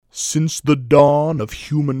Since the dawn of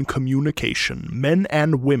human communication, men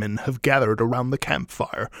and women have gathered around the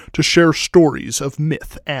campfire to share stories of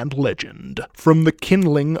myth and legend. From the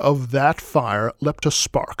kindling of that fire leapt a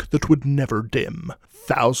spark that would never dim.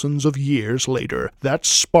 Thousands of years later, that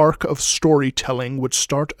spark of storytelling would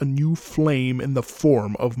start a new flame in the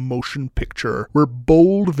form of motion picture, where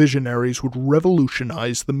bold visionaries would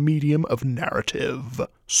revolutionize the medium of narrative.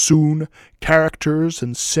 Soon, characters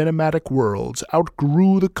and cinematic worlds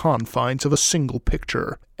outgrew the confines of a single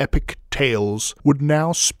picture. Epic tales would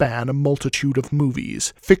now span a multitude of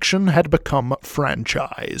movies. Fiction had become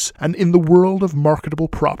franchise, and in the world of marketable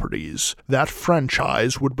properties, that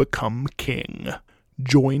franchise would become king.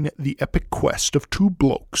 Join the epic quest of two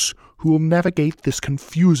blokes who will navigate this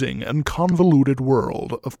confusing and convoluted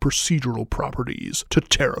world of procedural properties to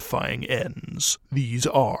terrifying ends. These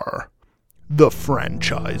are the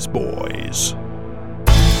Franchise Boys.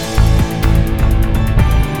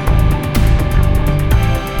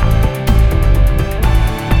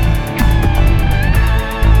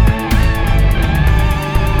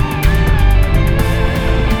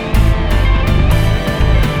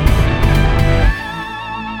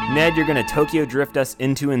 Ned, you're gonna Tokyo drift us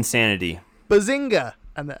into insanity. Bazinga!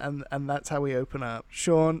 And that's how we open up.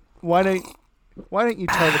 Sean, why don't you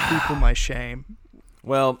tell the people my shame?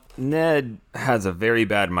 Well, Ned has a very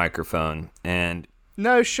bad microphone, and...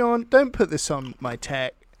 No, Sean, don't put this on my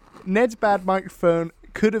tech. Ned's bad microphone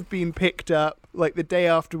could have been picked up like the day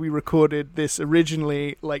after we recorded this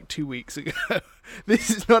originally, like 2 weeks ago. This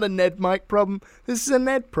is not a Ned mic problem. This is a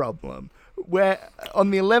Ned problem. Where on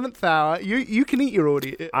the 11th hour, you can eat your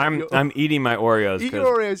audio. I'm eating my Oreos. Eat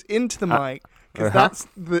your Oreos into the mic, because that's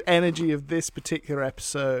the energy of this particular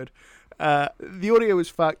episode. The audio was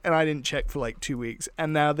fucked, and I didn't check for like 2 weeks.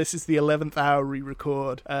 And now this is the 11th hour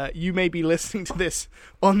re-record. You may be listening to this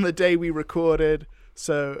on the day we recorded.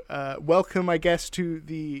 So welcome, I guess, to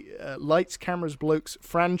the Lights, Cameras, Blokes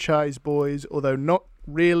Franchise Boys, although not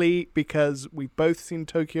really, because we've both seen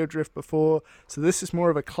Tokyo Drift before. So this is more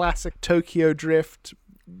of a classic Tokyo Drift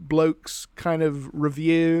Blokes kind of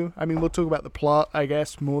review. I mean, we'll talk about the plot, I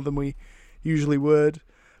guess, more than we usually would.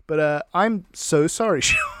 But I'm so sorry,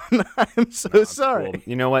 Sean. I'm so sorry. Cool.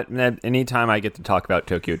 You know what, Ned? Anytime I get to talk about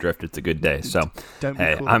Tokyo Drift, it's a good day. So, don't be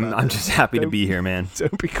hey, cool I'm just happy to be here, man.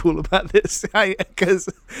 Don't be cool about this, because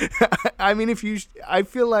I mean, I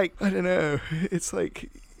feel like, I don't know.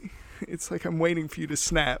 It's like I'm waiting for you to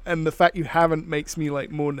snap, and the fact you haven't makes me like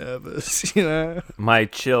more nervous. You know, my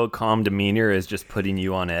chill, calm demeanor is just putting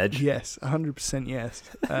you on edge. Yes, 100% yes.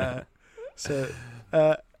 So,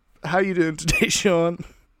 how you doing today, Sean?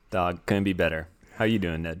 Dog, couldn't be better. How you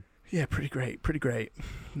doing, Ned? Yeah, pretty great.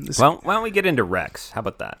 Well, why don't we get into Rex? How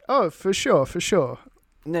about that? Oh, for sure.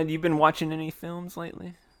 Ned, you been watching any films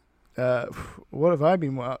lately? What have I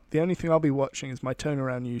been watching? The only thing I'll be watching is my tone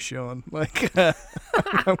around you, Sean. Like,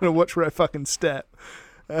 I'm gonna watch where I fucking step.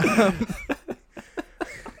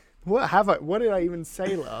 What did I even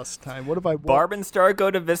say last time? What have I watched? Barb and Star Go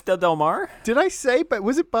to Vista Del Mar? Did I say? But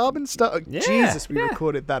was it Barb and Star? Oh, yeah, Jesus, we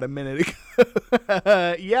recorded that a minute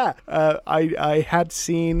ago. Yeah. I had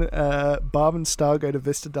seen Barb and Star Go to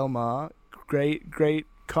Vista Del Mar. Great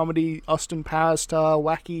comedy. Austin Powers star,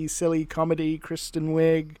 wacky, silly comedy. Kristen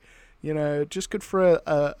Wiig. You know, just good for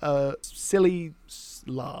a silly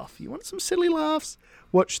laugh. You want some silly laughs?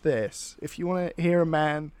 Watch this. If you want to hear a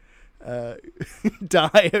man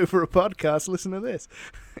die over a podcast, listen to this.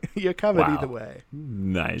 You're covered either way.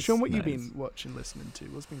 Nice. Sean, what you been watching, listening to?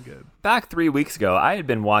 What's been good? Back 3 weeks ago, I had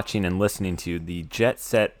been watching and listening to the Jet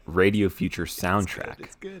Set Radio Future soundtrack.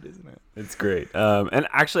 It's good, isn't it? It's great. And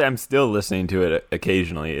actually, I'm still listening to it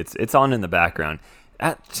occasionally. It's on in the background.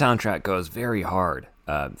 That soundtrack goes very hard.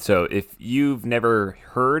 So if you've never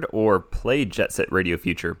heard or played Jet Set Radio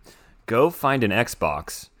Future, go find an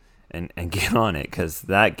Xbox and get on it, because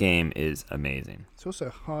that game is amazing. It's also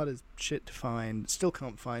hard as shit to find. Still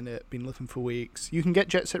can't find it. Been looking for weeks. You can get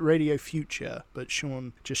Jet Set Radio Future, but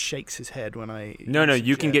Sean just shakes his head when I... No,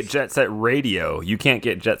 you can get Jet Set Radio. You can't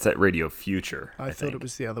get Jet Set Radio Future. I thought it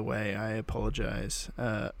was the other way. I apologize.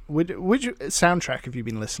 Which soundtrack have you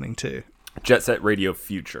been listening to? Jet Set Radio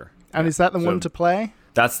Future. And is that the one to play?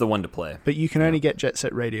 That's the one to play. But you can only get Jet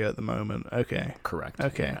Set Radio at the moment. Okay. Correct.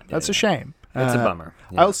 Okay. That's a shame. It's a bummer.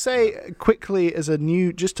 Yeah. I'll say quickly, as a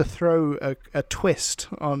new, just to throw a twist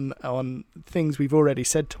on things we've already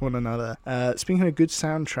said to one another. Speaking of good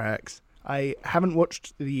soundtracks, I haven't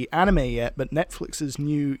watched the anime yet, but Netflix's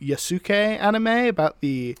new Yasuke anime about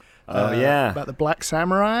the about the Black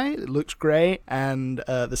Samurai. It looks great, and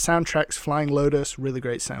the soundtrack's Flying Lotus, really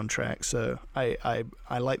great soundtrack. So I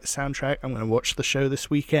like the soundtrack. I'm going to watch the show this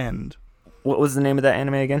weekend. What was the name of that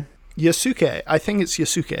anime again? Yasuke. I think it's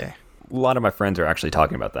Yasuke. A lot of my friends are actually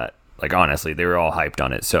talking about that. Like, honestly, they were all hyped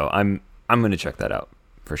on it. So I'm gonna check that out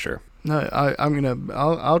for sure. No,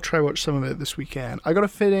 I'll try watch some of it this weekend. I got to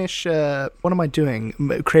finish. What am I doing?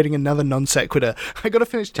 Creating another non sequitur. I got to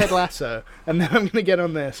finish Ted Lasso, and then I'm gonna get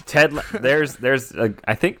on this. There's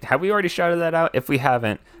I think, have we already shouted that out? If we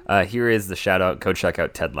haven't, here is the shout out. Go check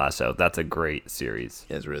out Ted Lasso. That's a great series.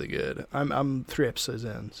 Yeah, it's really good. I'm 3 episodes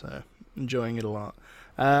in, so enjoying it a lot.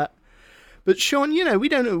 But Sean,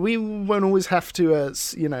 we won't always have to,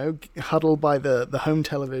 huddle by the home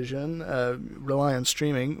television, rely on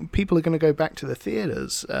streaming. People are going to go back to the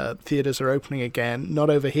theaters. Theaters are opening again, not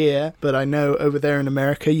over here, but I know over there in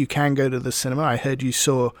America you can go to the cinema. I heard you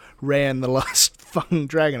saw Raya and the Last fucking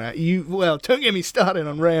Dragon. Don't get me started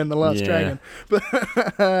on Raya and the Last Dragon. But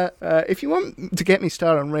if you want to get me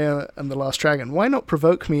started on Raya and the Last Dragon, why not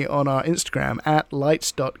provoke me on our Instagram at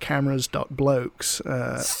lights.cameras.blokes.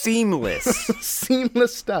 Seamless.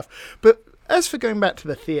 Seamless stuff. But as for going back to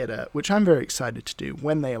the theatre, which I'm very excited to do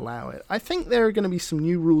when they allow it, I think there are going to be some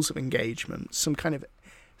new rules of engagement, some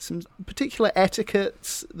particular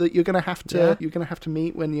etiquettes that you're going to have to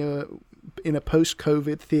meet when you're in a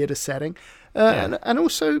post-COVID theatre setting. And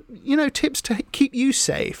also, tips to keep you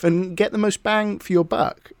safe and get the most bang for your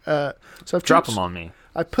buck. So I've drop them on me.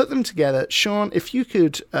 I put them together. Sean, if you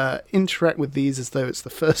could interact with these as though it's the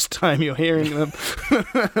first time you're hearing them.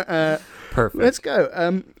 Perfect. Let's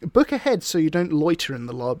go. Book ahead so you don't loiter in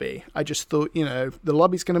the lobby. I just thought, the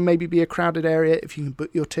lobby's going to maybe be a crowded area. If you can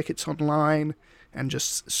book your tickets online and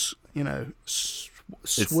just, swerve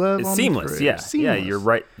it's on seamless. through. Yeah. Seamless. Yeah, you're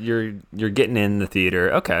right. You're getting in the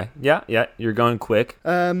theater. Okay. Yeah. You're going quick.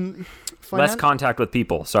 Less contact with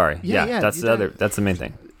people. Sorry. Yeah. That's the main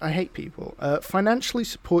thing. I hate people. Financially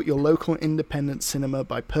support your local independent cinema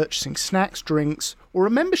by purchasing snacks, drinks, or a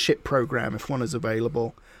membership program if one is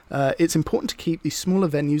available. It's important to keep these smaller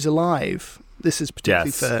venues alive. This is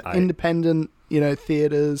particularly for independent,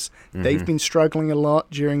 theaters. Mm-hmm. They've been struggling a lot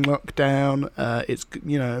during lockdown.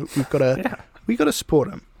 We've got to support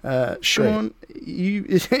them. Sean, you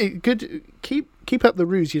good. Keep up the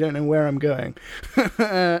ruse. You don't know where I'm going.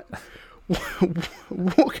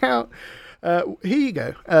 Walk out. Here you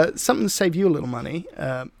go. Something to save you a little money.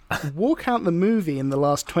 Walk out the movie in the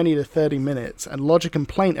last 20 to 30 minutes and lodge a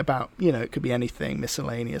complaint about, it could be anything,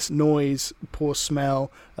 miscellaneous, noise, poor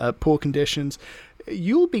smell, poor conditions.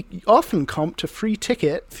 You'll be often comped a free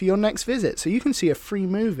ticket for your next visit. So you can see a free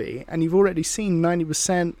movie and you've already seen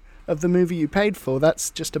 90% of the movie you paid for.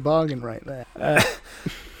 That's just a bargain right there.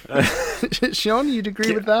 Sean, you'd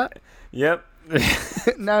agree with that? Yep.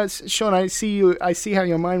 Now, Sean, I see how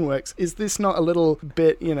your mind works. Is this not a little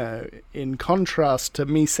bit, in contrast to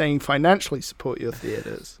me saying financially support your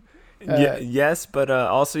theaters? Yes, but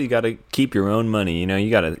also you got to keep your own money.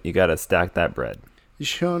 You got to stack that bread.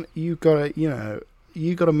 Sean, you got to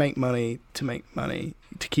make money to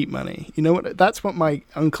keep money. You know what? That's what my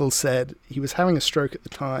uncle said. He was having a stroke at the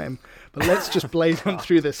time. But let's just blaze on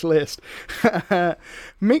through this list.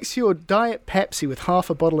 Mix your Diet Pepsi with half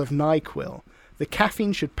a bottle of NyQuil. The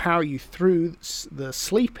caffeine should power you through the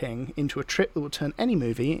sleeping into a trip that will turn any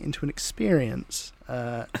movie into an experience.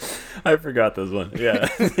 I forgot this one. Yeah.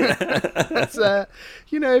 That's,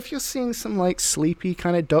 if you're seeing some sleepy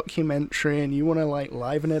kind of documentary and you want to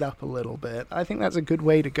liven it up a little bit, I think that's a good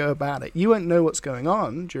way to go about it. You won't know what's going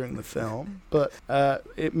on during the film, but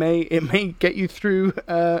it may get you through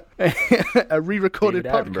a re-recorded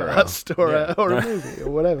podcast or a movie or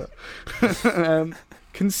whatever.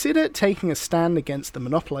 Consider taking a stand against the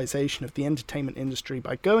monopolization of the entertainment industry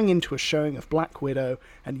by going into a showing of Black Widow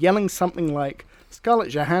and yelling something like, "Scarlett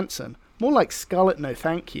Johansson, more like Scarlett no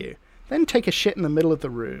thank you." Then take a shit in the middle of the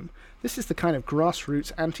room. This is the kind of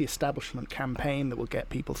grassroots anti-establishment campaign that will get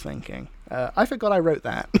people thinking. I forgot I wrote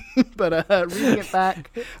that, but reading it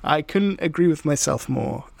back, I couldn't agree with myself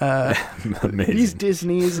more. These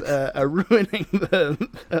Disneys are ruining the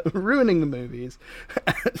movies,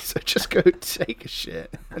 so just go take a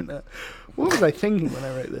shit. And, what was I thinking when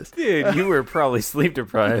I wrote this? Dude, you were probably sleep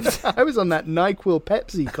deprived. I was on that NyQuil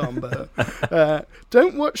Pepsi combo.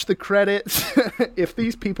 Don't watch the credits. If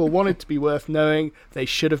these people wanted to be worth knowing, they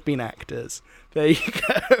should have been actors. There you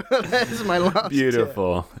go. There's my last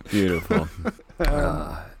Beautiful.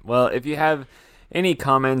 Well, if you have any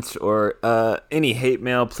comments or any hate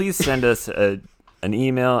mail, please send us an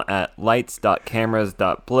email at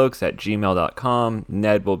lights.cameras.blokes@gmail.com.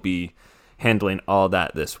 Ned will be handling all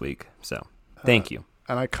that this week. So, thank you.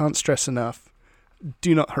 And I can't stress enough,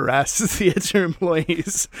 do not harass theatre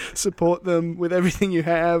employees. Support them with everything you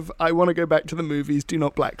have. I want to go back to the movies. Do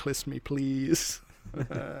not blacklist me, please.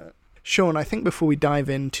 Sean, I think before we dive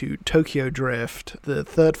into Tokyo Drift, the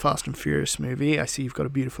third Fast and Furious movie, I see you've got a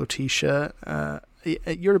beautiful T-shirt.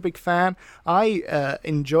 You're a big fan. I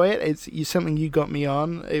enjoy it. It's something you got me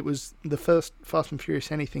on. It was the first Fast and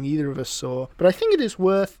Furious anything either of us saw. But I think it is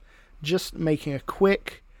worth just making a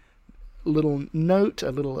quick little note,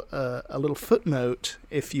 a little footnote,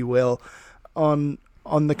 if you will, on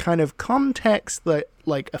the kind of context that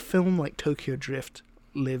like a film like Tokyo Drift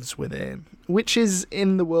lives within, which is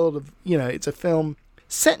in the world of, it's a film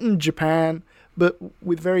set in Japan, but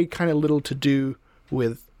with very kind of little to do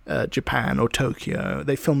with Japan or Tokyo.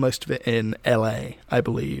 They film most of it in LA, I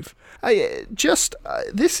believe.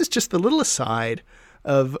 This is just a little aside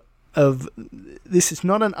of this is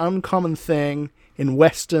not an uncommon thing in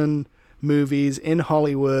Western movies in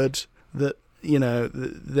Hollywood that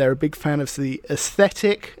they're a big fan of the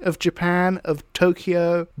aesthetic of Japan, of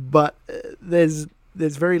Tokyo, but there's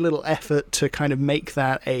very little effort to kind of make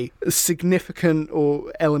that a significant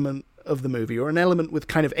or element of the movie, or an element with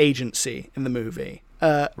kind of agency in the movie.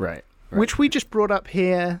 Right. Which we just brought up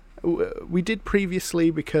here. We did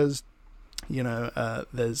previously because,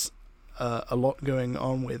 there's a lot going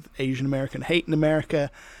on with Asian American hate in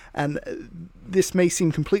America, and this may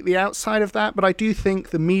seem completely outside of that, but I do think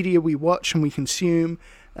the media we watch and we consume,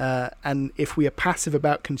 and if we are passive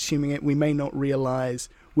about consuming it, we may not realize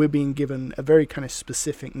we're being given a very kind of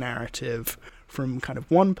specific narrative from kind of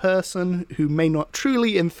one person who may not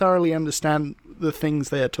truly and thoroughly understand the things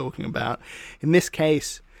they are talking about. In this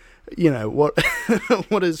case, what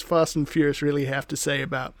what does Fast and Furious really have to say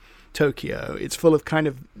about Tokyo? It's full of kind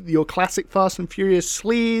of your classic Fast and Furious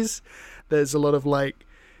sleaze. There's a lot of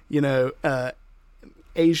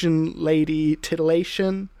Asian lady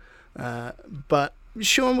titillation. But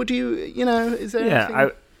Sean, would you, is there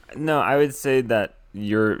anything? I would say that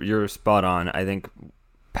you're spot on. I think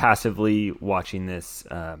passively watching this,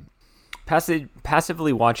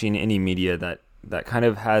 passively watching any media that kind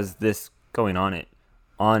of has this going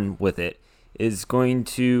on with it is going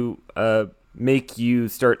to make you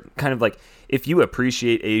start kind of like, if you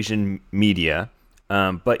appreciate Asian media,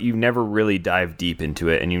 but you never really dive deep into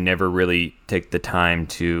it and you never really take the time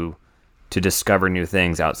to discover new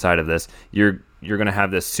things outside of this, you're going to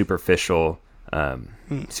have this superficial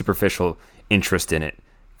interest in it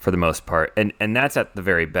for the most part. And that's at the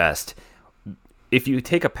very best. If you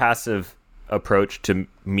take a passive approach to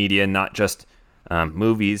media, not just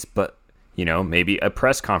movies, but, maybe a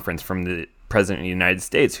press conference from the President of the United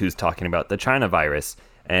States who's talking about the China virus,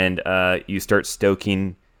 and you start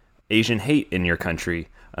stoking Asian hate in your country,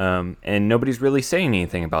 and nobody's really saying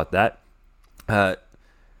anything about that,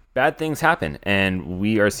 bad things happen. And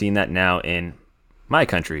we are seeing that now in my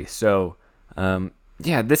country. So,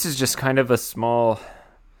 this is just kind of a small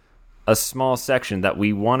section that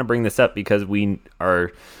we want to bring this up because we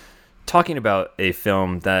are talking about a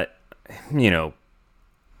film that,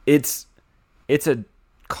 it's a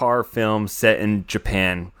car film set in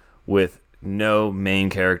Japan with no main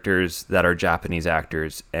characters that are Japanese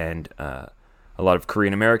actors, and a lot of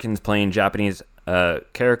Korean Americans playing Japanese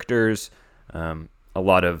characters, a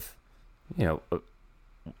lot of,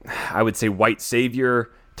 I would say white savior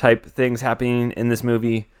type things happening in this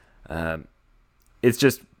movie. It's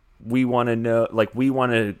just, we want to know, we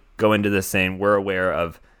want to go into this saying we're aware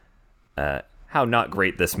of how not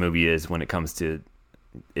great this movie is when it comes to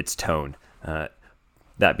its tone.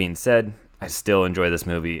 That being said, I still enjoy this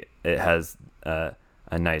movie. It has a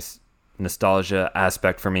nice nostalgia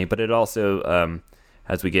aspect for me, but it also,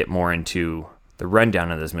 as we get more into the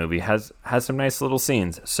rundown of this movie, has some nice little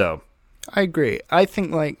scenes. So I agree. I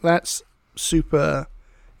think that's super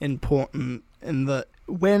important in that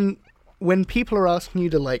when people are asking you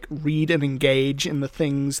to read and engage in the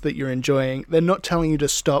things that you're enjoying, they're not telling you to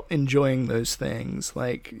stop enjoying those things.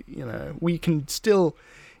 We can still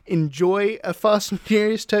enjoy a Fast and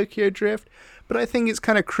Furious Tokyo Drift, but I think it's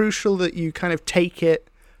kind of crucial that you kind of take it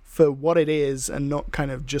for what it is and not kind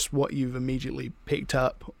of just what you've immediately picked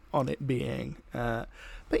up on it being. But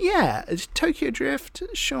yeah, Tokyo Drift,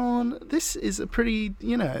 Sean, this is a pretty,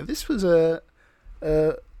 this was a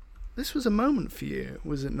moment for you,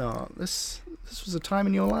 was it not? This was a time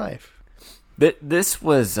in your life. This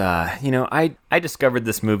was, I discovered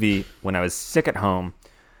this movie when I was sick at home.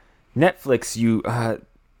 Netflix,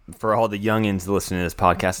 for all the youngins listening to this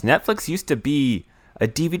podcast, Netflix used to be a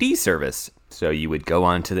DVD service. So you would go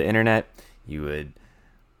onto the internet, you would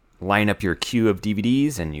line up your queue of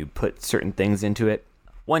DVDs, and you put certain things into it.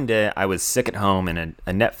 One day, I was sick at home, and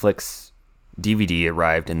a Netflix DVD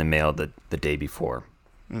arrived in the mail the day before.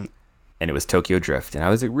 And it was Tokyo Drift, and I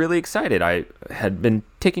was really excited. I had been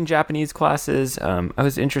taking Japanese classes. I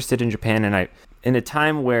was interested in Japan, and in a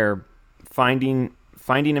time where finding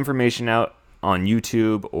information out on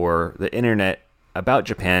YouTube or the internet about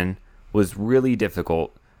Japan was really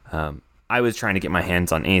difficult. I was trying to get my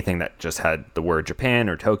hands on anything that just had the word Japan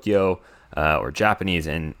or Tokyo or Japanese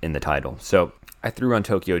in the title. So I threw on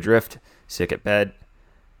Tokyo Drift, sick at bed,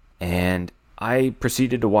 and I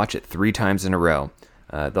proceeded to watch it 3 times in a row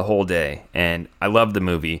the whole day. And I loved the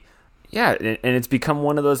movie. Yeah, and it's become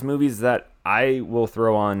one of those movies that I will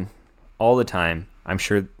throw on all the time. I'm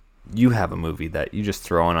sure you have a movie that you just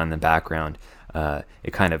throw on the background.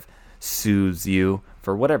 It kind of soothes you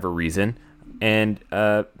for whatever reason. And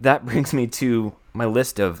that brings me to my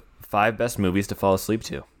list of 5 best movies to fall asleep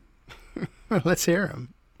to. Let's hear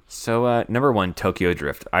them. So, number 1, Tokyo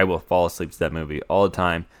Drift. I will fall asleep to that movie all the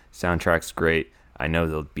time. Soundtrack's great. I know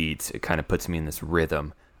the beats. It kind of puts me in this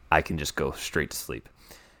rhythm. I can just go straight to sleep.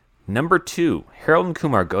 Number 2, Harold and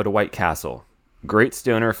Kumar Go to White Castle. Great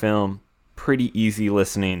stoner film. Pretty easy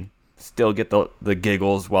listening. Still get the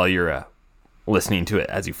giggles while you're listening to it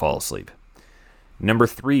as you fall asleep. Number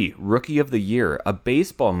 3, Rookie of the Year, a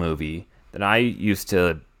baseball movie that I used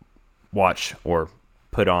to watch or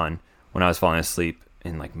put on when I was falling asleep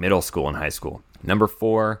in like middle school and high school. Number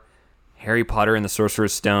 4, Harry Potter and the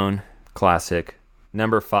Sorcerer's Stone, classic.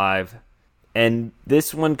 Number 5, and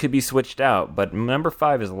this one could be switched out, but number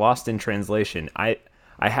 5 is Lost in Translation. I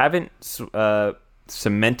haven't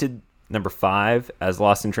cemented number 5 as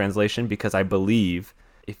Lost in Translation because I believe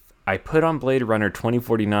if I put on Blade Runner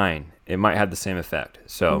 2049, it might have the same effect.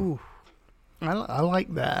 So, ooh, I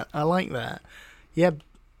like that. I like that. Yeah,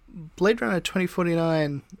 Blade Runner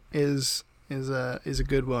 2049 is a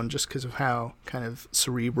good one just because of how kind of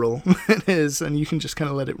cerebral it is, and you can just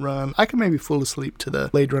kind of let it run. I can maybe fall asleep to the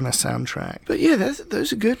Blade Runner soundtrack. But yeah,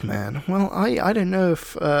 those are good, man. Well, I don't know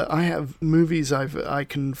if I have movies I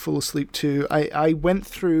can fall asleep to. I went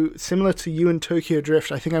through, similar to you in Tokyo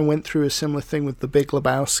Drift, I think I went through a similar thing with The Big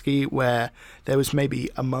Lebowski, where there was maybe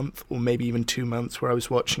a month or maybe even 2 months where I was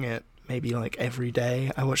watching it maybe like every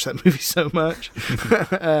day. I watched that movie so much.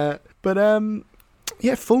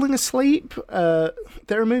 Yeah, falling asleep.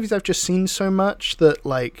 There are movies I've just seen so much that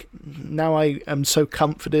like now I am so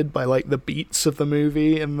comforted by like the beats of the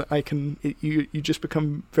movie, and you just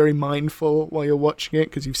become very mindful while you're watching it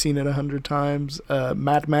because you've seen it 100 times.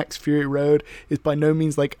 Mad Max Fury Road is by no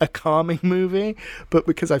means like a calming movie, but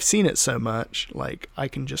because I've seen it so much, like I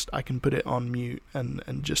can put it on mute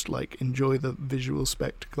and just like enjoy the visual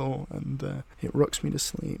spectacle, and it rocks me to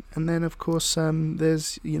sleep. And then of course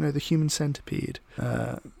there's The Human Centipede.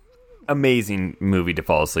 Amazing movie to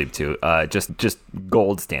fall asleep to. Just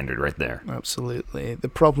gold standard right there. Absolutely. The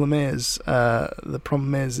problem is I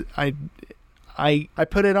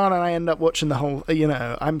put it on and I end up watching the whole.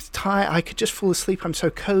 I'm tired. I could just fall asleep. I'm so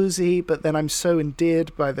cozy, but then I'm so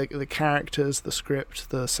endeared by the characters, the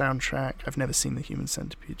script, the soundtrack. I've never seen The Human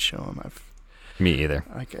Centipede, Sean. Me either.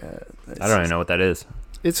 I don't even know what that is.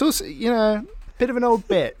 It's also bit of an old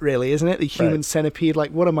bit, really, isn't it? The Human Centipede. Like,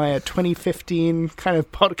 what am I, a 2015 kind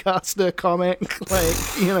of podcaster comic? Like,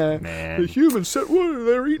 Man. The Human Centipede,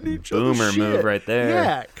 they're eating each other's Boomer shit. move right there.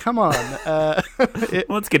 Yeah, come on.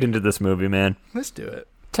 Let's get into this movie, man. Let's do it.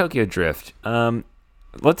 Tokyo Drift.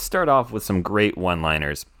 Let's start off with some great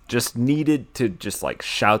one-liners. Just needed to just like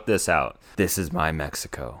shout this out. This is my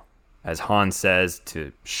Mexico. As Han says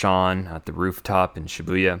to Sean at the rooftop in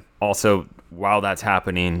Shibuya. Also, while that's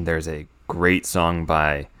happening, there's a great song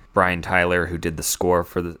by Brian Tyler, who did the score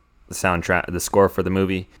for the soundtrack, the score for the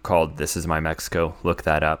movie, called This Is My Mexico. Look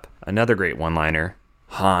that up. Another great one-liner.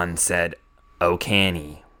 Han said,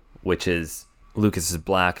 "Okani," which is Lucas's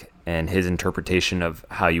Black and his interpretation of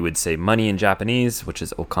how you would say money in Japanese, which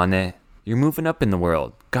is okane. You're moving up in the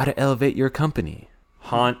world. Gotta elevate your company.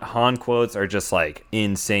 Han quotes are just like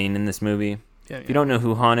insane in this movie. Yeah. If you don't know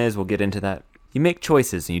who Han is, we'll get into that. You make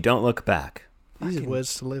choices and you don't look back. These are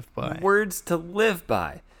words to live by. Words to live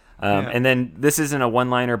by. And then this isn't a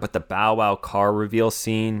one-liner, but the Bow Wow car reveal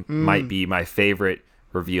scene might be my favorite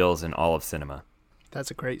reveals in all of cinema. That's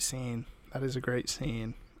a great scene. That is a great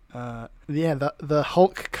scene. The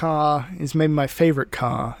Hulk car is maybe my favorite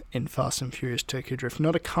car in Fast and Furious Tokyo Drift.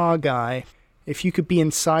 Not a car guy. If you could be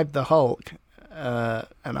inside the Hulk, and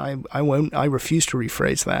I refuse to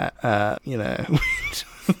rephrase that.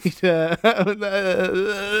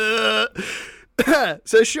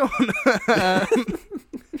 So Sean,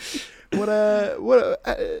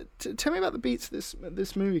 tell me about the beats of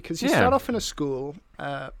this movie, because you start off in a school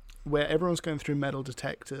where everyone's going through metal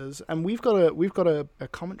detectors, and we've got a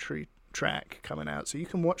commentary track coming out, so you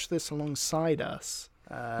can watch this alongside us.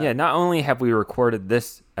 Yeah, not only have we recorded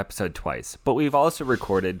this episode twice, but we've also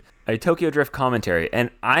recorded a Tokyo Drift commentary, and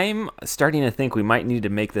I'm starting to think we might need to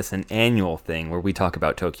make this an annual thing where we talk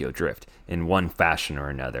about Tokyo Drift in one fashion or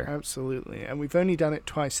another. Absolutely, and we've only done it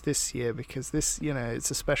twice this year because this,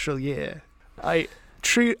 it's a special year.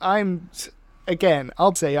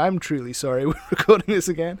 I'll say I'm truly sorry we're recording this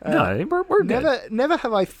again. No, we're good. Never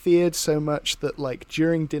have I feared so much that, like,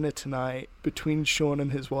 during dinner tonight, between Sean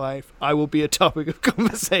and his wife, I will be a topic of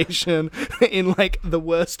conversation in, like, the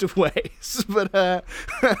worst of ways. But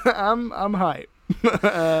I'm hyped.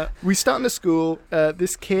 We start in the school.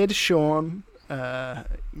 This kid, Sean, I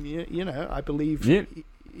believe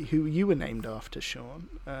who you were named after, Sean.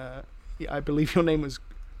 I believe your name was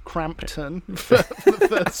Crampton for the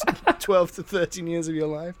first 12 to 13 years of your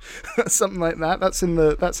life, something like that. That's in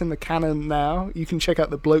the canon now. You can check out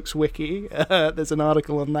the Blokes Wiki. There's an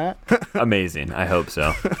article on that. Amazing. I hope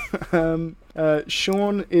so.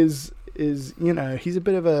 Sean is he's a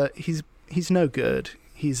bit of a he's no good.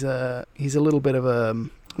 He's a little bit of a,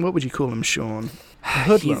 what would you call him, Sean? A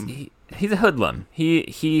hoodlum. He's a hoodlum.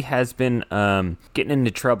 He has been getting into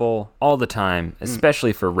trouble all the time,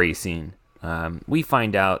 especially for racing. We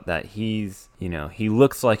find out that he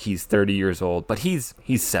looks like he's 30 years old, but he's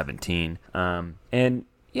 17. And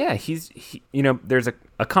yeah, there's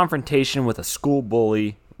a confrontation with a school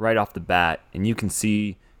bully right off the bat, and you can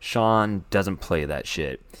see Sean doesn't play that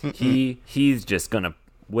shit. He's just gonna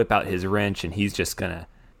whip out his wrench, and he's just gonna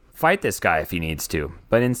fight this guy if he needs to.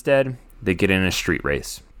 But instead, they get in a street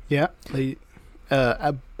race. Yeah,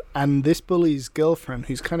 and this bully's girlfriend,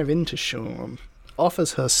 who's kind of into Sean,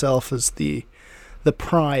 offers herself as the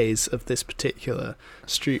prize of this particular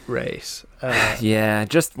street race. Yeah,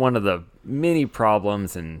 just one of the many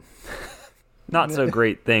problems and not so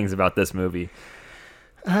great things about this movie.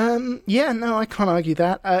 Yeah, no, I can't argue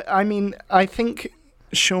that. I mean, I think,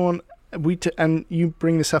 Sean, and you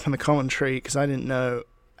bring this up in the commentary because I didn't know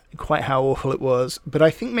quite how awful it was, but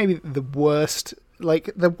I think maybe the worst,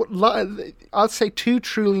 like, I'd say two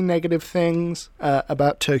truly negative things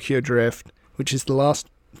about Tokyo Drift, which is the last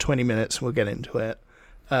 20 minutes, we'll get into it.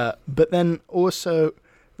 But then also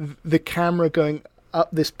the camera going up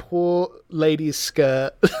this poor lady's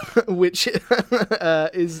skirt, which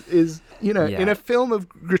is in a film of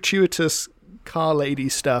gratuitous car lady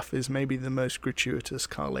stuff, is maybe the most gratuitous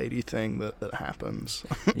car lady thing that happens.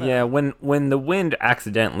 Yeah, when the wind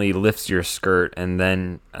accidentally lifts your skirt and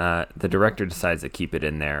then the director decides to keep it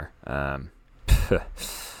in there,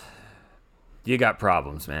 you got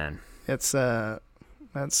problems, man.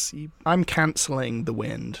 I'm cancelling The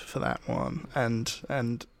Wind for that one,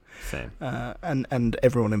 and same, and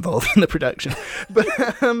everyone involved in the production. But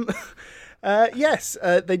yes,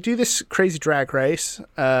 they do this crazy drag race.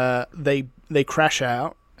 They crash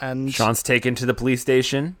out, and Sean's taken to the police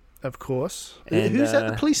station. Of course. And, who's at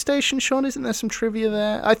the police station, Sean? Isn't there some trivia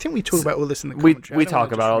there? I think we talk about all this in the commentary. We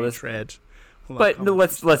talk about all this, but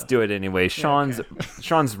let's do it anyway. Sean's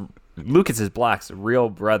Lucas Black's real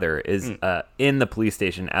brother is in the police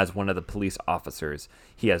station as one of the police officers.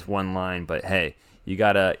 He has one line, but hey, you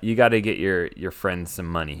gotta get your friends some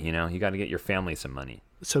money. You gotta get your family some money.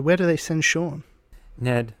 So where do they send Sean?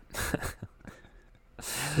 Ned.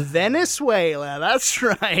 Venezuela. That's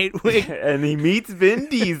right. And he meets Vin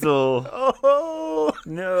Diesel. Oh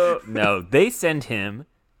no! They send him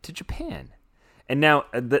to Japan. And now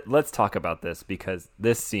let's talk about this because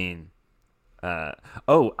this scene. I'm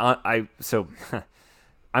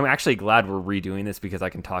actually glad we're redoing this because I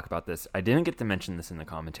can talk about this. I didn't get to mention this in the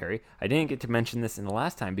commentary. I didn't get to mention this in the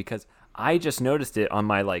last time because I just noticed it on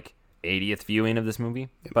my 80th viewing of this movie.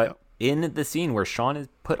 But in the scene where Sean is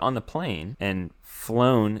put on the plane and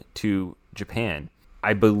flown to Japan,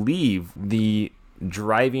 I believe the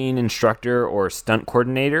driving instructor or stunt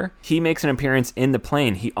coordinator, he makes an appearance in the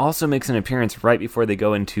plane. He also makes an appearance right before they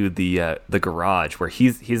go into the garage where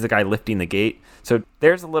he's the guy lifting the gate. So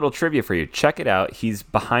there's a little trivia for you. Check it out. He's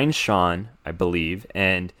behind Sean, I believe,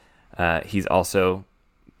 and he's also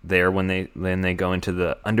there when they go into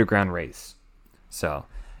the underground race. So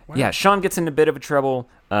yeah, Sean gets in a bit of a trouble.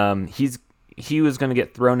 He was going to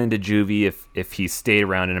get thrown into juvie if he stayed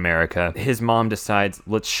around in America. His mom decides,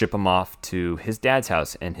 let's ship him off to his dad's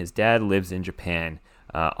house. And his dad lives in Japan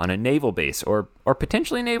on a naval base or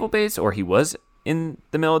potentially a naval base, or he was in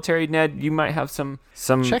the military. Ned, you might have some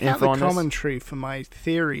Check info out on the this. Commentary for my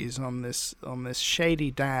theories on this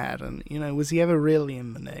shady dad. And, was he ever really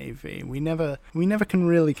in the Navy? We never can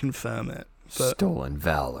really confirm it. But stolen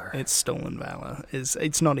valor. It's stolen valor.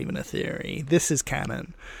 It's not even a theory. This is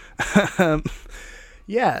canon.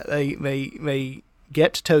 Yeah, they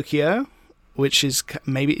get to Tokyo. which is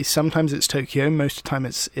maybe sometimes it's Tokyo, most of the time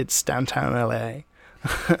it's downtown LA.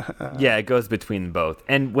 Yeah, it goes between both.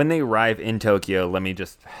 And when they arrive in Tokyo, let me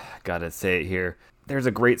just gotta say it here. There's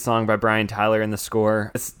a great song by Brian Tyler in the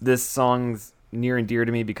score. This song's near and dear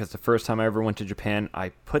to me because the first time I ever went to Japan, I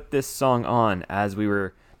put this song on as we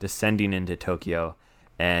were descending into Tokyo.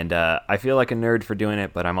 And I feel like a nerd for doing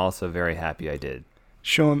it, but I'm also very happy I did.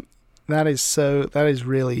 Sean, that is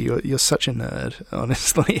really, you're such a nerd,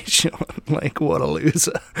 honestly, Sean. Like, what a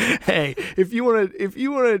loser. Hey, if you want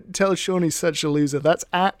to tell Sean he's such a loser, that's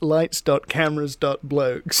at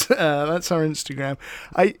lights.cameras.blokes. That's our Instagram.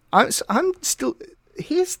 I'm still,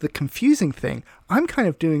 here's the confusing thing. I'm kind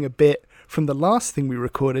of doing a bit from the last thing we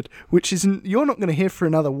recorded, which is you're not going to hear for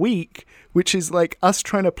another week, which is like us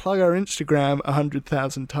trying to plug our Instagram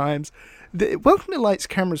 100,000 times. Welcome to Lights,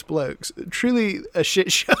 Cameras, Blokes. Truly a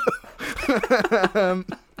shit show.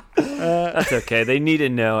 That's okay. They need to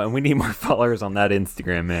know, and we need more followers on that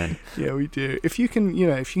Instagram, man. Yeah, we do. If you can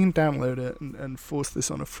download it and force this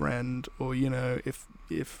on a friend, or if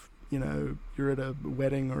you're at a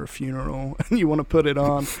wedding or a funeral and you want to put it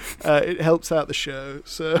on, it helps out the show.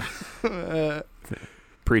 So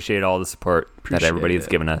appreciate all the support that everybody has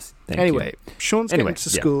given us. Thank you. Sean's getting to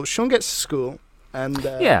school. Sean gets to school. And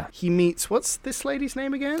he meets, what's this lady's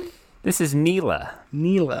name again? This is Neela.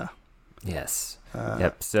 Neela. Yes.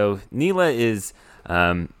 Yep. So Neela is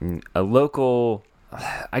a local,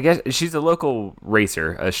 I guess she's a local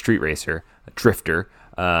racer, a street racer, a drifter.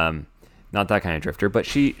 Not that kind of drifter, but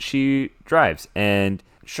she drives. And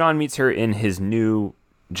Sean meets her in his new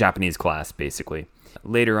Japanese class, basically.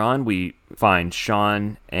 Later on, we find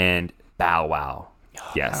Sean and Bow Wow.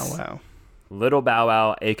 Yes. Bow Wow. Little Bow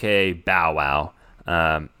Wow, a.k.a. Bow Wow.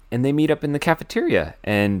 And they meet up in the cafeteria,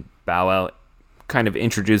 and Bow Wow kind of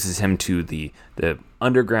introduces him to the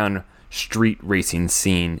underground street racing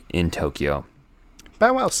scene in Tokyo.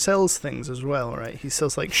 Bow Wow sells things as well, right? He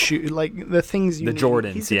sells like the things you the need.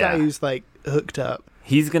 Jordans. He's the guy who's like hooked up.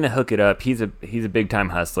 He's gonna hook it up. He's a big time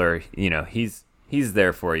hustler. He's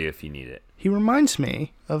there for you if you need it. He reminds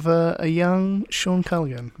me of a young Sean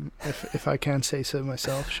Culligan, if I can say so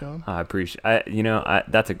myself, Sean. I appreciate.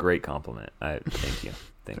 That's a great compliment. Thank you.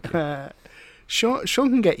 Sean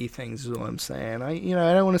can get you things, is all I'm saying. I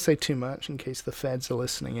don't want to say too much in case the feds are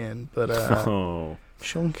listening in, but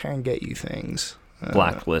Sean can get you things.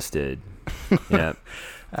 Blacklisted. Yeah.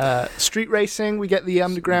 Street racing. We get the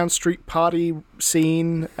underground street party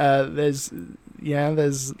scene. There's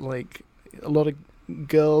like a lot of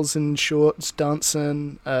girls in shorts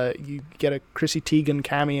dancing. You get a Chrissy Teigen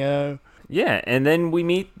cameo. Yeah, and then we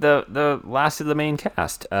meet the last of the main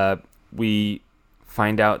cast. We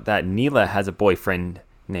find out that Neela has a boyfriend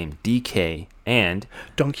named DK and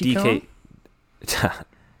Donkey Kong?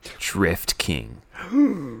 Drift King.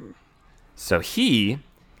 So he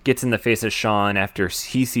gets in the face of Sean after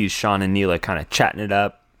he sees Sean and Neela kind of chatting it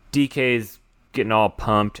up. DK's getting all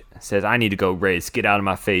pumped, says, "I need to go race, get out of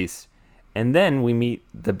my face." And then we meet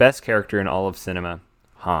the best character in all of cinema,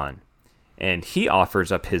 Han. And he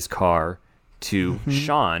offers up his car to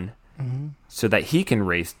Sean so that he can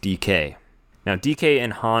race DK. Now, DK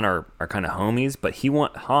and Han are kind of homies, but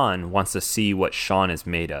Han wants to see what Sean is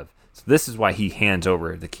made of. So this is why he hands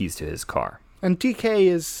over the keys to his car. And DK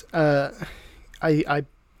is, I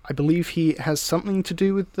believe he has something to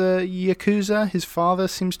do with the Yakuza. His father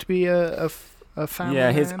seems to be a family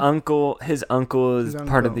man. His uncle is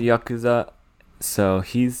part of the Yakuza, so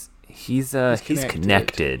he's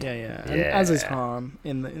connected. Yeah. And as is Han.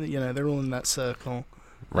 They're all in that circle.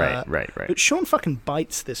 Right. But Sean fucking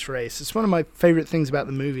bites this race. It's one of my favorite things about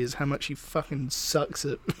the movie is how much he fucking sucks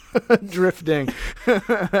at drifting.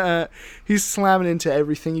 He's slamming into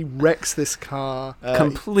everything. He wrecks this car.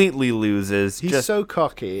 Completely loses. He's so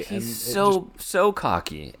cocky. He's so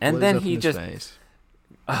cocky. And then he just... face.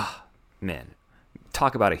 Oh, man.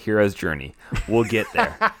 Talk about a hero's journey. We'll get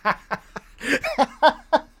there.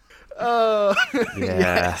 Oh, yeah.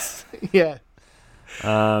 Yes. Yeah.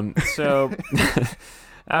 So...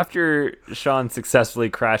 After Sean successfully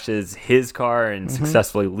crashes his car and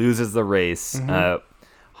successfully loses the race,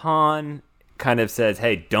 Han kind of says,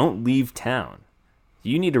 "Hey, don't leave town.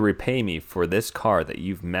 You need to repay me for this car that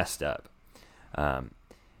you've messed up."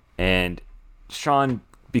 And Sean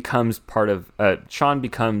becomes the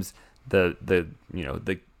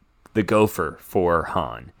gopher for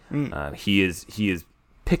Han. He is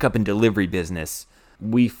pickup and delivery business.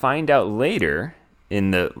 We find out later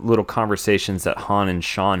in the little conversations that Han and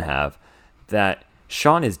Sean have, that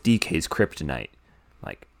Sean is DK's kryptonite.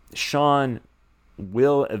 Like, Sean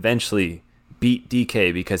will eventually beat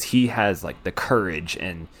DK because he has like the courage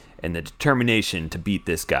and the determination to beat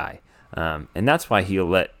this guy. And that's why he'll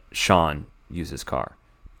let Sean use his car.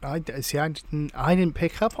 I didn't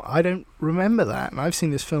pick up. I don't remember that, and I've seen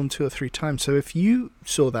this film 2 or 3 times. So if you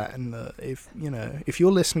saw that if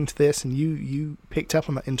you're listening to this and you picked up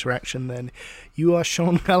on that interaction, then you are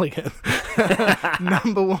Sean Callaghan,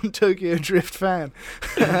 #1 Tokyo Drift fan.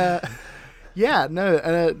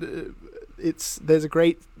 There's a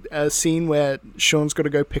great scene where Sean's got to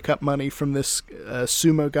go pick up money from this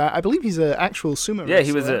sumo guy. I believe he's an actual sumo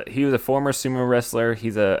wrestler. He was a former sumo wrestler.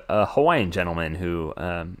 He's a Hawaiian gentleman who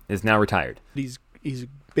is now retired. He's a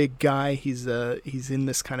big guy. He's in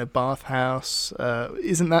this kind of bathhouse.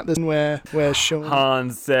 Isn't that the one where Sean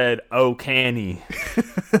Hans said, "Oh, can he?"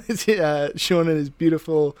 Sean and his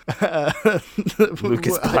beautiful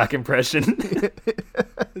Lucas Black impression.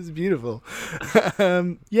 It's beautiful. But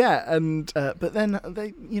then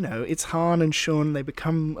they, it's Han and Sean. They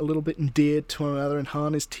become a little bit endeared to one another, and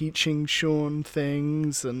Han is teaching Sean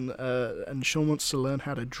things, and Sean wants to learn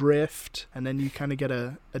how to drift, and then you kind of get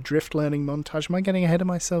a drift learning montage. Am I getting ahead of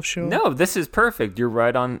myself, Sean? No, this is perfect. You're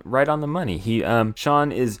right on the money.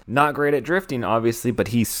 Sean is not great at drifting, obviously, but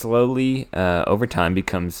he slowly, over time,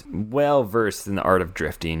 becomes well versed in the art of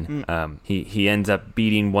drifting. He ends up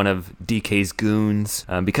beating one of DK's goons.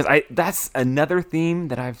 Because that's another theme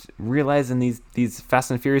that I've realized in these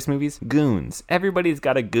Fast and Furious movies. Goons. Everybody's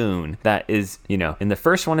got a goon that is, in the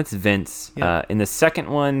first one it's Vince. Yeah. In the second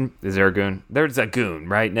one, is there a goon? There's a goon,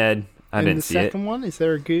 right, Ned? I didn't see it. In the second one, is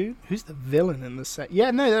there a goon? Who's the villain in the second?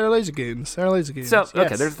 Yeah, no, there are loads of goons. So,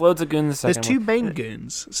 okay, there's loads of goons in the second one. There's 2 main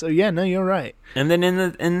goons. So, yeah, no, you're right. And then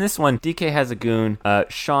in this one, DK has a goon.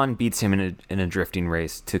 Sean beats him in a drifting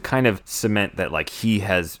race to kind of cement that, like, he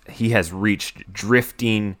has reached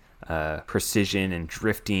drifting precision and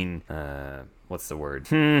drifting... what's the word?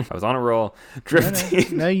 I was on a roll.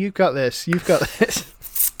 Drifting... No, you've got this.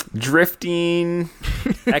 Drifting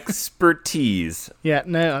expertise. Yeah,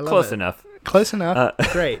 no, I love Close it. enough. Close enough.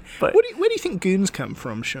 Great. But where do you think goons come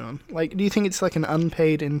from, Sean? Like, do you think it's like an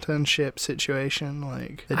unpaid internship situation?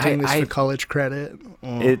 Like, they're doing this for college credit?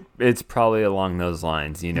 Or... It's probably along those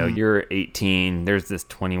lines. You're 18. There's this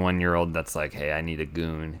 21-year-old that's like, hey, I need a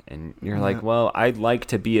goon. And you're like, well, I'd like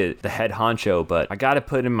to be the head honcho, but I got to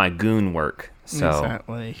put in my goon work. So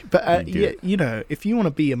exactly. But, if you want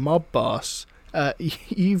to be a mob boss...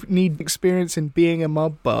 you need experience in being a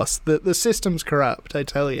mob boss. The system's corrupt, I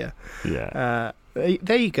tell you. Yeah.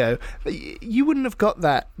 There you go. You wouldn't have got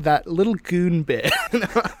that little goon bit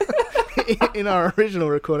in our original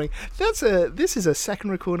recording. This is a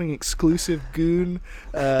second recording exclusive goon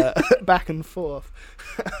back and forth.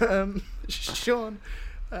 Sean,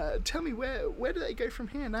 tell me where do they go from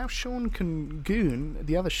here? Now Sean can goon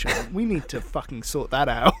the other Sean. We need to fucking sort that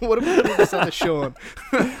out. What about this other Sean?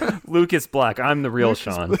 Lucas Black. I'm the real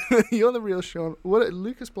Sean. You're the real Sean.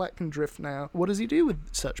 Lucas Black can drift now. What does he do with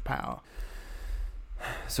such power?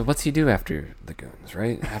 So what's he do after the goons,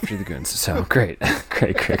 right? After the goons. So great.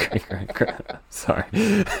 Great. Sorry.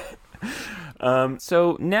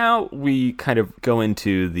 So now we kind of go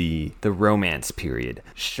into the romance period.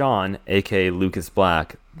 Sean, aka Lucas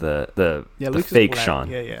Black, the fake Black. Sean,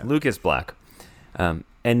 Lucas Black,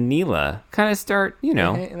 and Neela kind of start,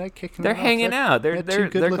 they're hanging out. They're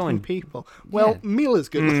going people. Well, Mila's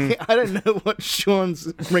good looking. I don't know what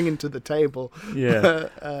Sean's bringing to the table. Yeah,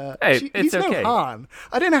 it's okay. No Han.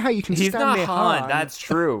 I don't know how you can. He's stand not near Han. That's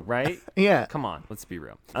true, right? Yeah. Come on, let's be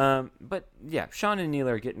real. But yeah, Sean and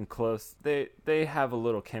Neela are getting close. They have a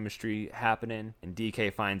little chemistry happening, and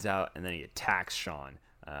DK finds out, and then he attacks Sean.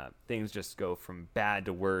 Things just go from bad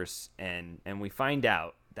to worse, and we find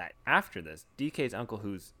out that after this, DK's uncle,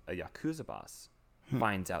 who's a Yakuza boss,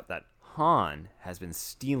 finds out that Han has been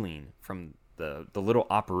stealing from the little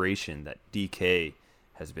operation that DK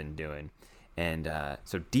has been doing. And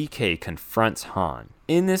so DK confronts Han.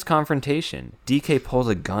 In this confrontation, DK pulls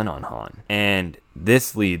a gun on Han. And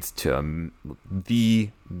this leads to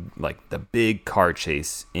the big car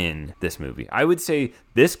chase in this movie. I would say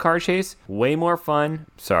this car chase, way more fun.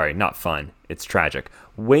 Sorry, not fun. It's tragic.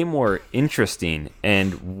 Way more interesting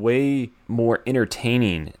and way more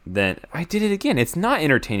entertaining than... I did it again. It's not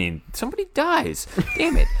entertaining. Somebody dies.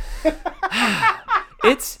 Damn it.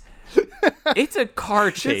 It's a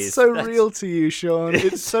car chase. It's so real to you, Sean.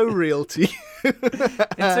 It's so real to you.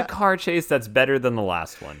 It's a car chase that's better than the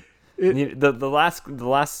last one. The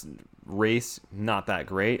last race, not that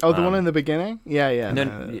great. Oh, the one in the beginning? Yeah.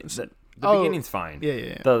 The beginning's fine.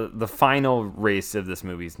 Yeah. The final race of this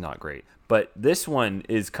movie is not great. But this one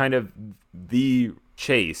is kind of the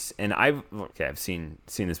chase, and I've seen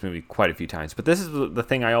this movie quite a few times, but this is the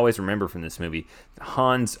thing I always remember from this movie: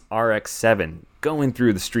 Han's RX-7 going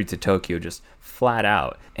through the streets of Tokyo just flat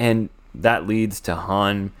out. And that leads to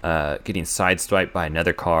Han getting sideswiped by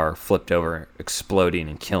another car, flipped over, exploding,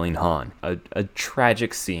 and killing Han. A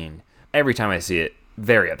tragic scene. Every time I see it,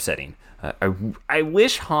 very upsetting. I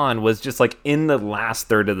wish Han was just like in the last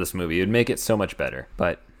third of this movie. It would make it so much better.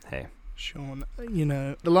 But hey. Sean,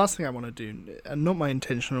 the last thing I want to do, and not my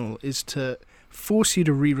intentional, is to force you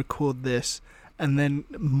to re-record this and then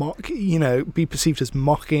be perceived as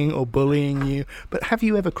mocking or bullying you. But have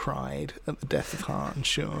you ever cried at the death of Han,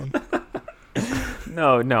 Sean?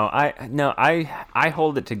 No. I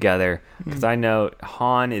hold it together because I know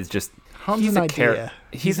Han is just. He's an idea.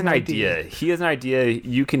 He's an idea. He is an idea.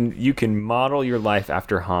 You can model your life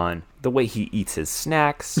after Han. The way he eats his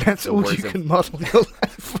snacks. That's all you can model your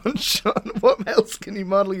life on, Sean. What else can you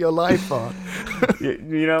model your life on?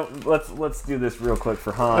 Let's do this real quick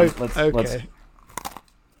for Han. Okay.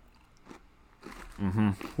 Mm-hmm.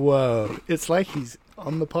 Whoa! It's like he's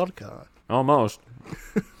on the podcast. Almost.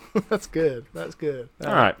 That's good.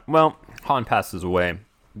 All right. Well, Han passes away.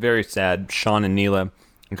 Very sad. Sean and Neela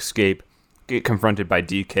escape. Get confronted by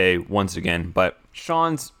DK once again, but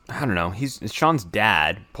Sean's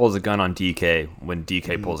dad pulls a gun on DK when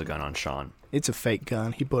DK pulls a gun on Sean. It's a fake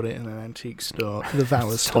gun. He bought it in an antique store. The vow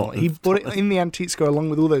was stolen. He bought it in the antique store along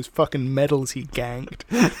with all those fucking medals he ganked.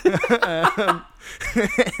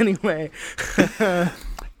 Anyway.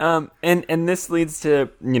 And this leads to,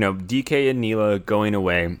 DK and Neela going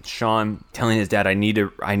away. Sean telling his dad, I need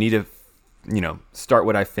to, start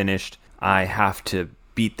what I finished. I have to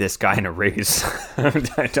beat this guy in a race. I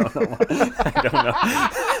don't know why.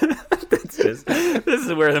 This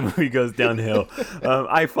is where the movie goes downhill.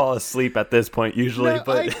 I fall asleep at this point usually,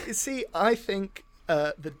 I think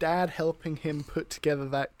the dad helping him put together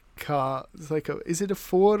that car is it a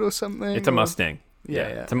Ford or something? It's a Mustang. Yeah.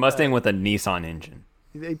 It's a Mustang with a Nissan engine.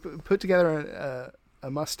 They put together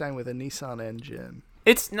a Mustang with a Nissan engine.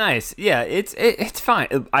 It's nice. Yeah, it's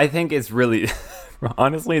fine. I think it's really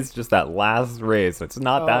honestly, it's just that last race. It's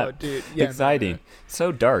not exciting. No.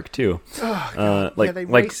 So dark too. Oh, God. They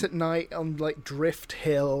race at night on Drift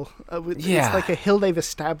Hill. It's like a hill they've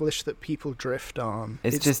established that people drift on.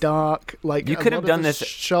 It's just dark. You could have done this.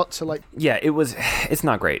 Shots are it's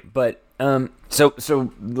not great, but so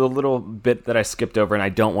the little bit that I skipped over, and I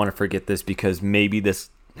don't want to forget this because maybe this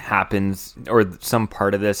happens or some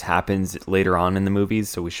part of this happens later on in the movies,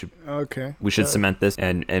 so we should cement this,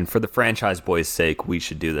 and for the franchise boys' sake we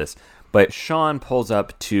should do this. But Sean pulls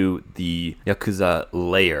up to the Yakuza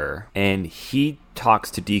lair and he talks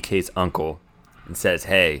to DK's uncle and says,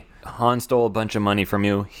 hey, Han stole a bunch of money from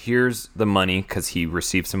you. Here's the money, because he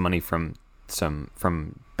received some money from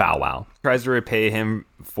Bow Wow. Tries to repay him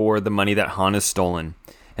for the money that Han has stolen,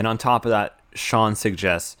 and on top of that, Sean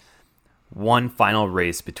suggests one final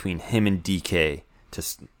race between him and DK to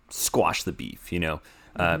squash the beef.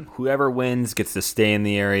 Whoever wins gets to stay in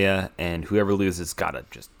the area, and whoever loses gotta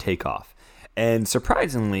just take off. And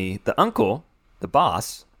surprisingly, the uncle, the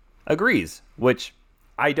boss, agrees, which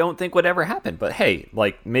I don't think would ever happen. But hey,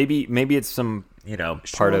 maybe it's some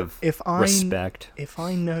part of respect. If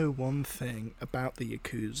I know one thing about the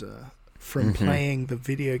Yakuza from playing the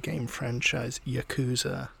video game franchise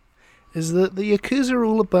Yakuza, is that the Yakuza are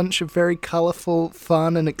all a bunch of very colourful,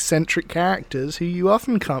 fun, and eccentric characters who you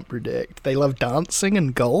often can't predict. They love dancing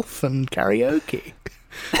and golf and karaoke.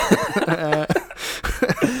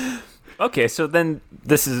 Okay, so then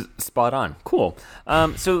this is spot on. Cool.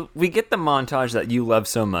 So we get the montage that you love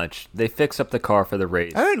so much. They fix up the car for the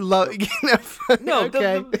race. I don't love. No,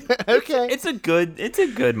 okay. It's a good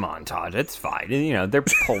montage. It's fine. They're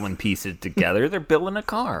pulling pieces together. They're building a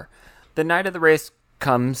car. The night of the race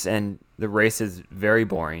comes, and the race is very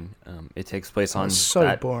boring. It takes place on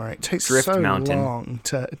boring. It takes Drift so Mountain. long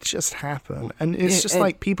to just happen, and it's just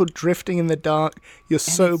like people drifting in the dark. You're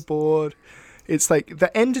so bored. It's like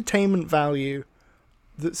the entertainment value.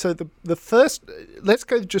 So the first, let's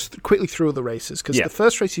go just quickly through all the races, because the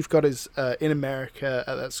first race you've got is in America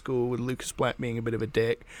at that school with Lucas Black being a bit of a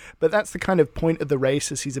dick, but that's the kind of point of the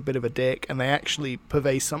race, is he's a bit of a dick, and they actually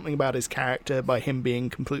purvey something about his character by him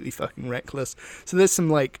being completely fucking reckless. So there's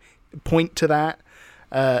some point to that.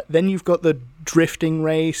 Then you've got the drifting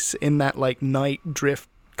race in that night drift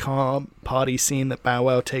car party scene that Bow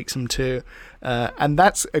Wow takes him to. And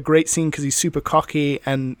that's a great scene because he's super cocky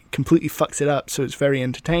and completely fucks it up, so it's very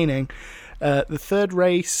entertaining. The third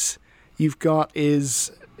race you've got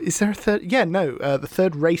is there a third? Yeah, no. The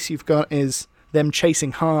third race you've got is them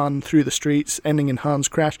chasing Han through the streets, ending in Han's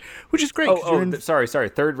crash, which is great. Sorry.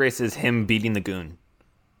 Third race is him beating the goon.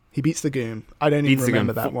 He beats the Goon. I don't even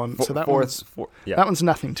remember that one. So that one's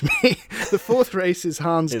nothing to me. The fourth race is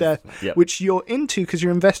Han's death, which you're into because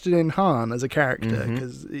you're invested in Han as a character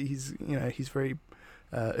because he's very.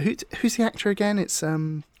 Who's the actor again? It's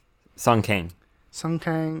Sung Kang. Sung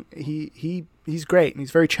Kang. He's great and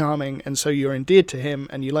he's very charming, and so you're endeared to him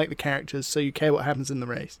and you like the characters, so you care what happens in the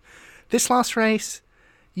race. This last race,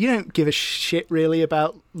 you don't give a shit really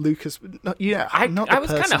about Lucas. I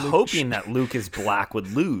was kind of hoping that Lucas Black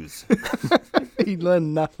would lose. He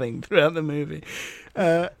learned nothing throughout the movie.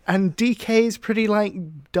 And DK is pretty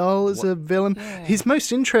dull as a villain. Yeah. His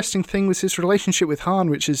most interesting thing was his relationship with Han,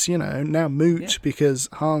 which is now moot because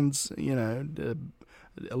Han's a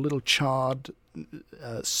little charred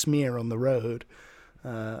smear on the road.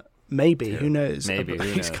 Maybe, who knows?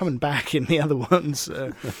 He's coming back in the other ones.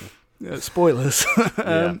 Spoilers.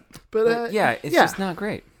 But it's just not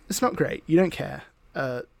great. It's not great. You don't care.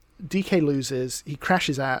 DK loses. He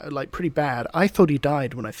crashes out pretty bad. I thought he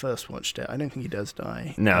died when I first watched it. I don't think he does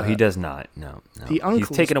die. No, he does not. No. He's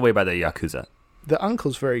taken away by the Yakuza. The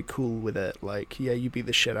uncle's very cool with it. You beat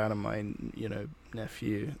the shit out of my,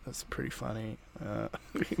 nephew. That's pretty funny.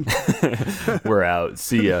 We're out.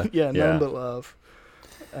 See ya. None but love.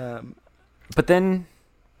 But then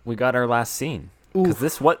we got our last scene.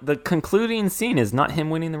 Because the concluding scene is not him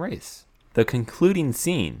winning the race. The concluding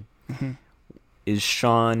scene is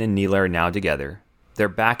Sean and Neela are now together. They're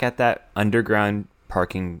back at that underground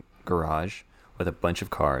parking garage with a bunch of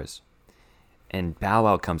cars. And Bow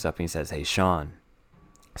Wow comes up and he says, "Hey, Sean,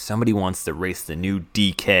 somebody wants to race the new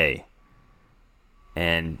DK."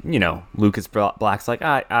 And, Lucas Black's like,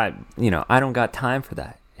 I don't got time for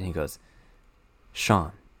that. And he goes,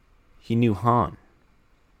 "Sean, he knew Han."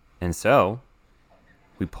 And so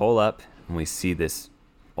we pull up and we see this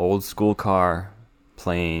old school car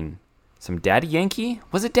playing some Daddy Yankee.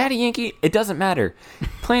 Was it Daddy Yankee? It doesn't matter.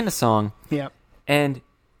 Playing a song. Yeah. And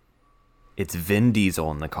it's Vin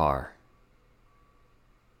Diesel in the car.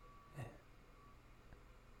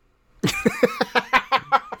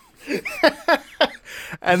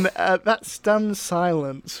 And that stunned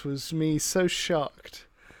silence was me so shocked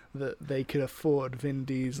that they could afford Vin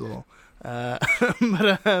Diesel.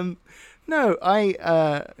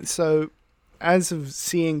 So as of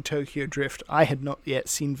seeing Tokyo Drift, I had not yet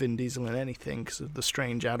seen Vin Diesel in anything because of the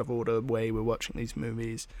strange out of order way we're watching these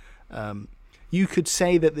movies. You could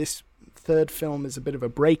say that this third film is a bit of a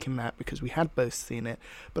break in that because we had both seen it,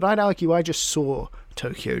 but I'd argue I just saw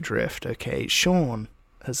Tokyo Drift. Okay, Sean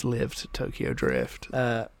has lived Tokyo Drift.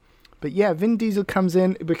 But yeah, Vin Diesel comes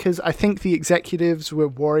in because I think the executives were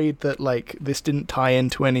worried that this didn't tie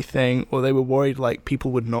into anything, or they were worried people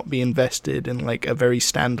would not be invested in a very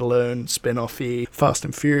standalone spin-off-y Fast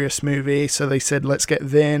and Furious movie. So they said, let's get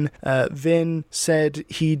Vin. Vin said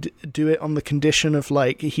he'd do it on the condition of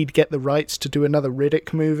he'd get the rights to do another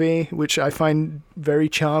Riddick movie, which I find very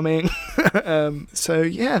charming. So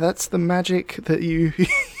yeah, that's the magic that you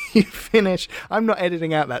finish. I'm not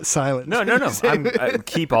editing out that silence. No.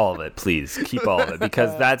 Keep all of it, please. Keep all of it,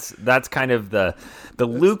 because that's kind of the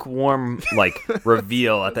lukewarm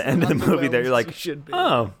reveal at the end of the movie that you're like,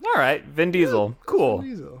 oh, all right, Vin Diesel, cool. Vin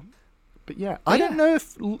Diesel. But yeah, I don't know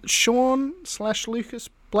if Sean/Lucas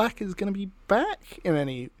Black is going to be back in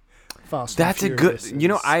any Fast and Furious. That's a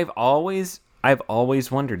good. I've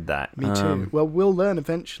always wondered that. Me too. Well, we'll learn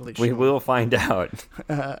eventually, Sean. We will find out.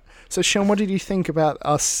 So, Sean, what did you think about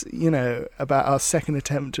us, about our second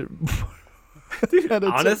attempt to... Dude,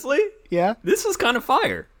 honestly? Yeah? This was kind of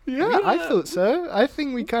fire. Yeah, I thought so. I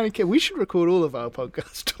think we kind of... We should record all of our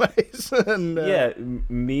podcasts twice. And,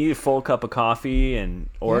 me, full cup of coffee and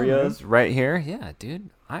Oreos right here. Yeah,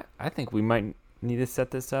 dude. I think we might need to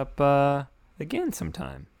set this up again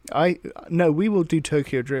sometime. No, we will do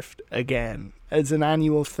Tokyo Drift again as an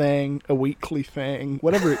annual thing, a weekly thing,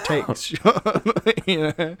 whatever it takes.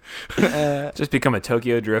 Just become a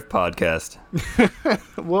Tokyo Drift podcast.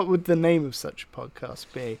 What would the name of such a podcast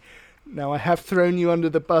be? Now I have thrown you under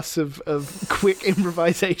the bus of quick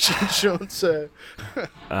improvisation, Sean. So,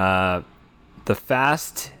 the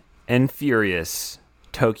Fast and Furious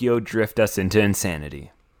Tokyo Drift us into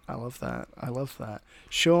insanity. I love that.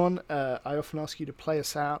 Sean, I often ask you to play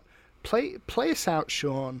us out. Play us out,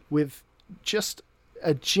 Sean, with just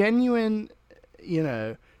a genuine,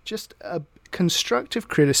 just a constructive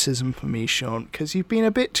criticism for me, Sean, because you've been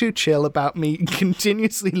a bit too chill about me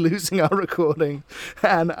continuously losing our recording.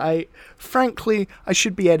 And frankly, I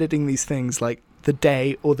should be editing these things the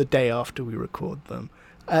day or the day after we record them.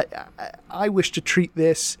 I wish to treat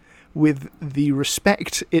this with the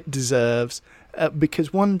respect it deserves,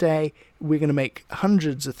 because one day we're going to make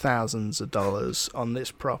hundreds of thousands of dollars on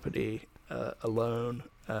this property alone,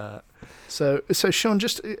 So Sean,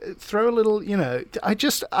 just throw a little. I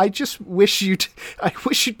just wish you'd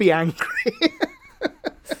be angry.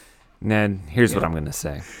 Ned, here's what I'm gonna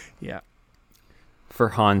say. Yeah. For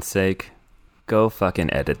Han's sake, go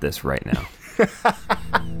fucking edit this right now.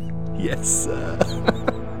 Yes, sir.